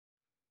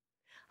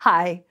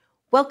Hi,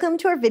 welcome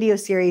to our video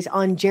series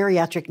on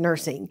geriatric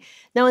nursing.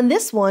 Now in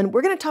this one,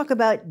 we're going to talk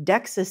about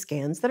DEXA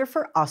scans that are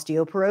for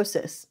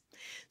osteoporosis.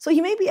 So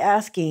you may be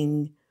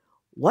asking,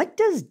 what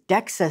does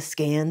DEXA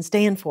scan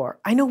stand for?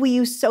 I know we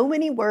use so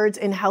many words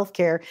in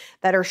healthcare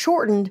that are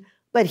shortened,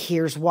 but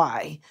here's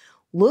why.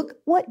 Look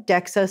what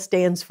DEXA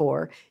stands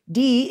for.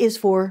 D is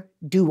for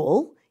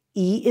dual,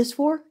 E is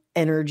for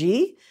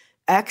energy,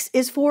 X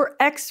is for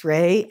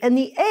X-ray, and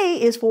the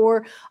A is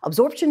for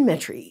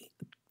absorptiometry.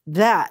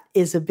 That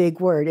is a big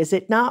word, is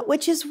it not?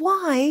 Which is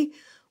why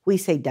we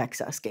say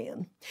DEXA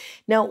scan.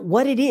 Now,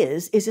 what it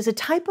is it's a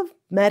type of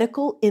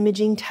medical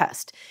imaging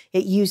test.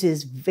 It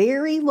uses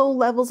very low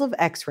levels of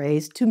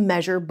X-rays to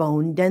measure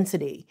bone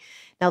density.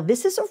 Now,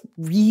 this is a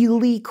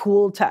really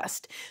cool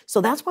test.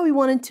 So that's why we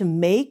wanted to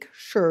make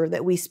sure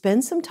that we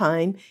spend some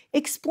time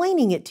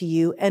explaining it to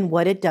you and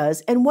what it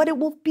does and what it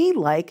will be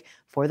like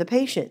for the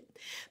patient.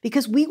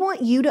 Because we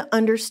want you to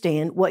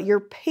understand what your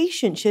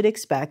patient should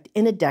expect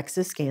in a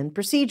DEXA scan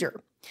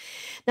procedure.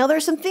 Now, there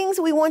are some things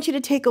we want you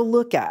to take a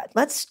look at.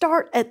 Let's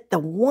start at the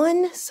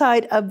one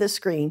side of the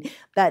screen,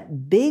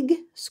 that big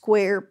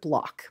square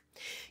block.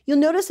 You'll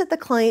notice that the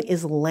client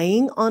is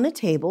laying on a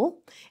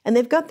table and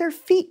they've got their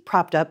feet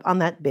propped up on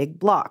that big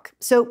block.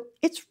 So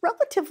it's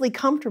relatively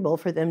comfortable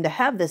for them to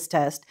have this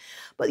test,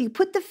 but you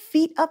put the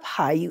feet up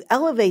high, you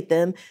elevate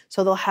them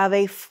so they'll have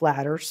a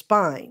flatter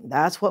spine.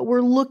 That's what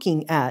we're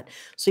looking at.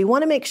 So you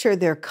want to make sure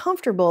they're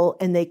comfortable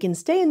and they can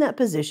stay in that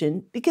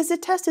position because the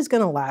test is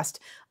going to last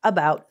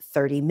about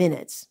 30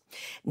 minutes.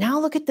 Now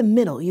look at the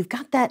middle. You've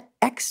got that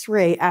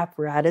X-ray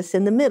apparatus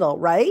in the middle,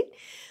 right?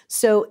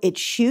 So it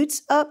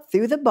shoots up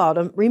through the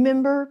bottom,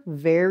 remember,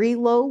 very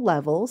low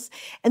levels,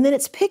 and then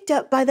it's picked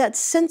up by that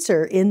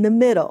sensor in the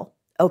middle.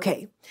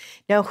 Okay,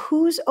 now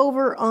who's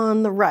over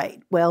on the right?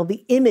 Well,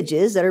 the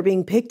images that are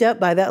being picked up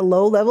by that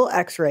low-level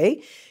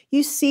X-ray,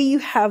 you see you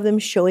have them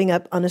showing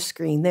up on a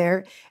screen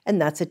there,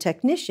 and that's a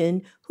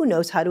technician who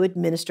knows how to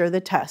administer the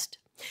test.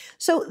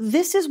 So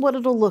this is what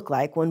it'll look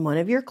like when one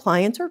of your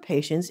clients or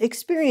patients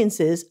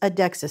experiences a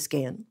DEXA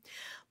scan.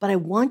 But I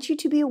want you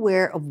to be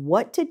aware of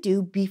what to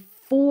do before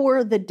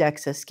the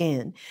DEXA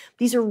scan.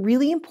 These are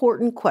really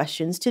important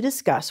questions to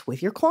discuss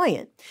with your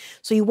client.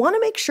 So you want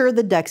to make sure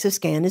the DEXA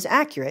scan is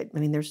accurate. I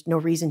mean, there's no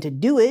reason to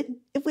do it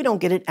if we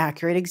don't get an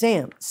accurate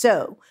exam.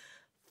 So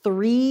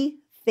 3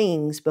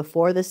 things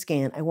before the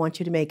scan I want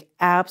you to make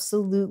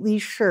absolutely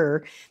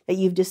sure that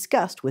you've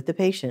discussed with the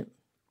patient.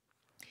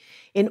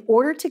 In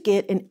order to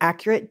get an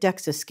accurate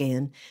DEXA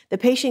scan, the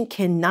patient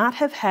cannot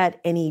have had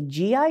any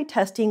GI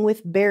testing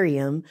with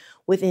barium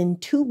within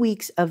 2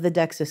 weeks of the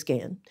DEXA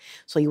scan.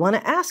 So you want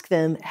to ask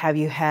them, have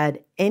you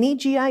had any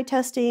GI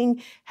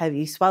testing? Have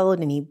you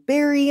swallowed any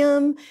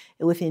barium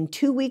within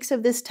 2 weeks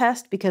of this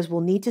test? Because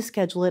we'll need to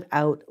schedule it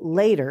out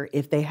later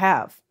if they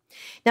have.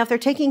 Now, if they're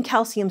taking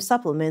calcium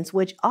supplements,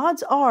 which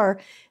odds are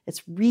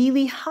it's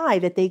really high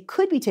that they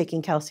could be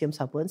taking calcium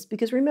supplements,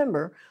 because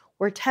remember,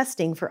 we're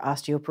testing for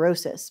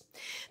osteoporosis.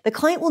 The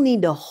client will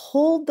need to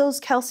hold those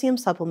calcium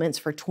supplements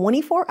for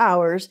 24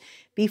 hours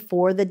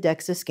before the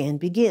DEXA scan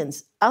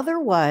begins.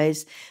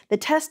 Otherwise, the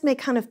test may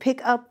kind of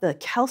pick up the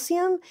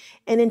calcium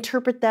and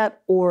interpret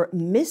that or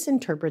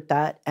misinterpret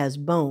that as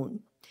bone.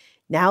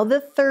 Now, the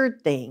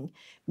third thing,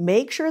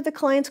 make sure the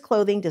client's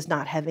clothing does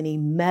not have any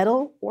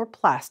metal or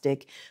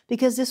plastic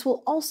because this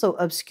will also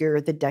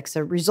obscure the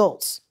DEXA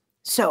results.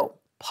 So,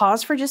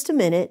 pause for just a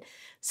minute,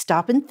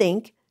 stop and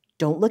think.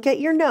 Don't look at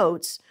your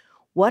notes.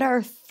 What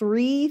are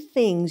 3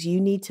 things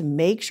you need to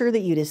make sure that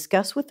you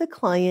discuss with the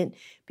client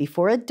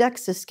before a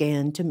DEXA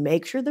scan to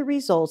make sure the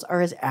results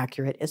are as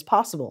accurate as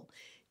possible?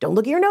 Don't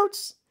look at your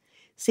notes.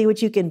 See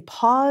what you can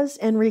pause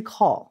and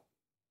recall.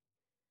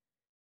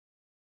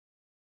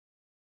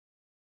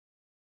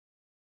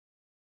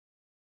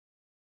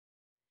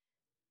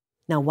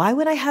 Now, why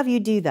would I have you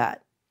do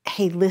that?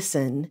 Hey,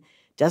 listen.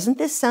 Doesn't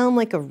this sound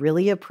like a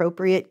really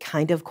appropriate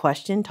kind of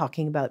question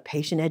talking about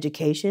patient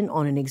education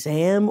on an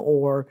exam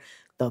or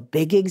the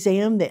big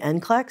exam, the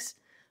NCLEX?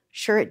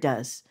 Sure it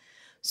does.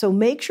 So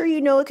make sure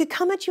you know it could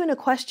come at you in a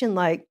question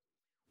like,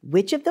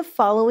 which of the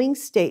following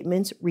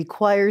statements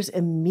requires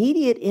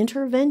immediate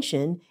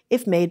intervention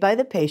if made by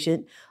the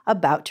patient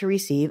about to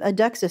receive a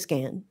DEXA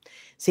scan?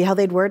 See how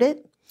they'd word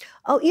it?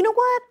 Oh, you know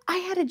what? I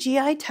had a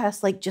GI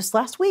test like just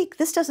last week.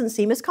 This doesn't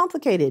seem as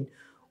complicated.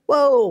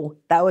 Whoa,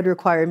 that would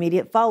require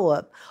immediate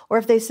follow-up. Or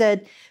if they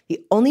said,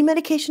 the only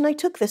medication I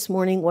took this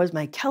morning was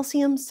my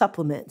calcium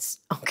supplements.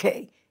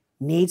 Okay,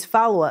 needs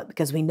follow-up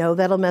because we know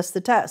that'll mess the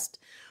test.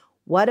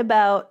 What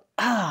about,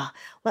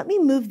 let me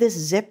move this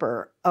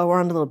zipper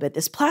around a little bit.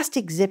 This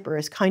plastic zipper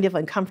is kind of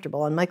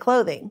uncomfortable on my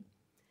clothing.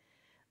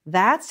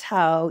 That's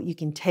how you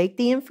can take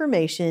the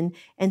information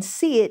and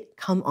see it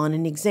come on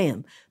an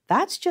exam.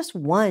 That's just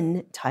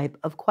one type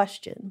of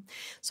question.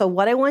 So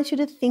what I want you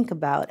to think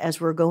about as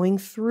we're going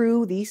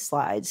through these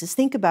slides is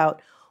think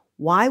about,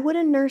 why would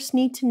a nurse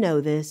need to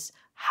know this?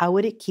 How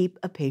would it keep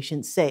a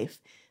patient safe?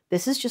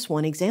 This is just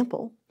one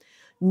example.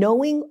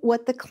 Knowing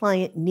what the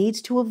client needs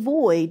to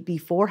avoid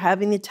before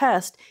having the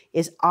test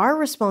is our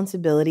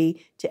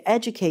responsibility to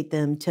educate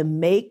them to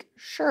make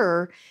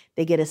sure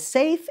they get a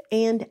safe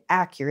and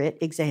accurate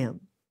exam.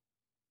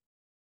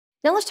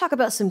 Now let's talk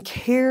about some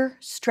care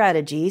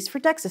strategies for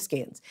DEXA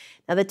scans.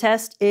 Now the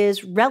test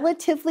is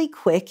relatively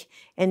quick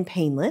and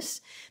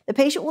painless. The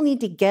patient will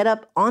need to get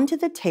up onto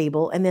the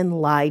table and then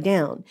lie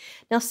down.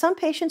 Now some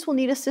patients will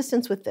need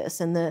assistance with this,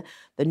 and the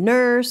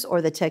nurse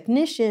or the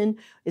technician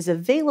is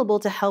available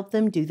to help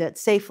them do that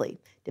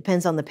safely.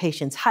 Depends on the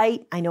patient's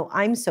height. I know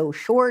I'm so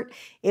short,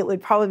 it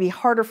would probably be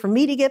harder for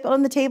me to get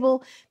on the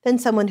table than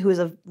someone who is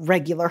of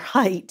regular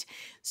height.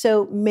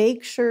 So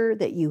make sure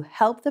that you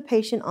help the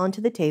patient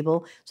onto the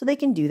table so they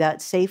can do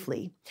that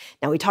safely.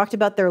 Now we talked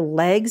about their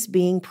legs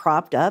being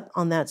propped up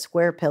on that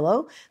square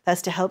pillow.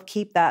 That's to help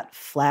keep that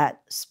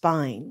flat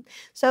spine.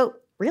 So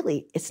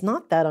really, it's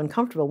not that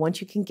uncomfortable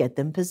once you can get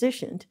them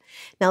positioned.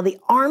 Now the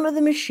arm of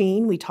the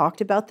machine, we talked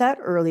about that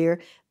earlier,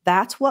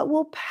 that's what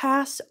will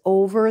pass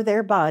over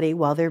their body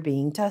while they're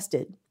being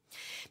tested.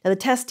 Now the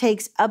test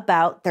takes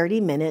about 30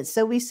 minutes,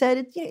 so we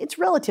said it's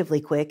relatively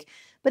quick,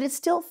 but it's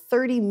still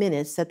 30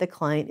 minutes that the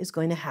client is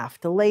going to have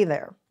to lay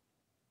there.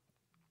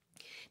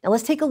 Now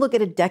let's take a look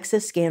at a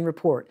DEXA scan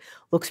report.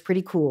 Looks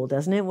pretty cool,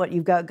 doesn't it, what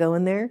you've got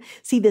going there?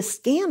 See, the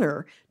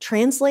scanner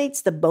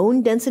translates the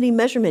bone density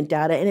measurement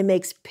data and it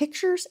makes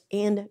pictures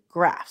and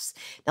graphs.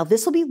 Now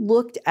this will be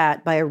looked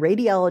at by a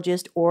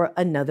radiologist or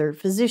another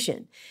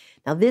physician.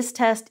 Now this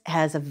test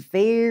has a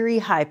very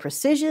high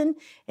precision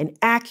and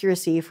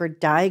accuracy for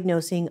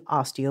diagnosing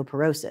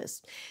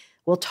osteoporosis.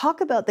 We'll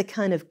talk about the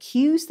kind of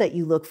cues that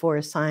you look for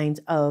as signs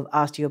of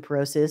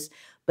osteoporosis,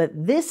 but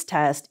this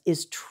test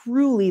is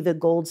truly the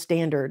gold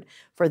standard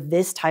for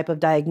this type of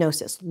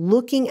diagnosis,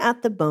 looking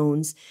at the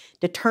bones,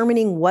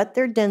 determining what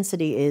their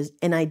density is,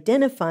 and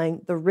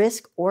identifying the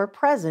risk or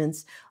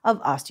presence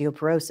of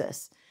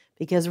osteoporosis.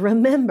 Because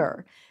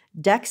remember,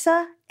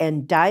 DEXA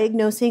and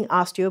diagnosing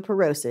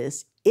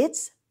osteoporosis,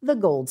 it's the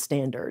gold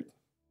standard.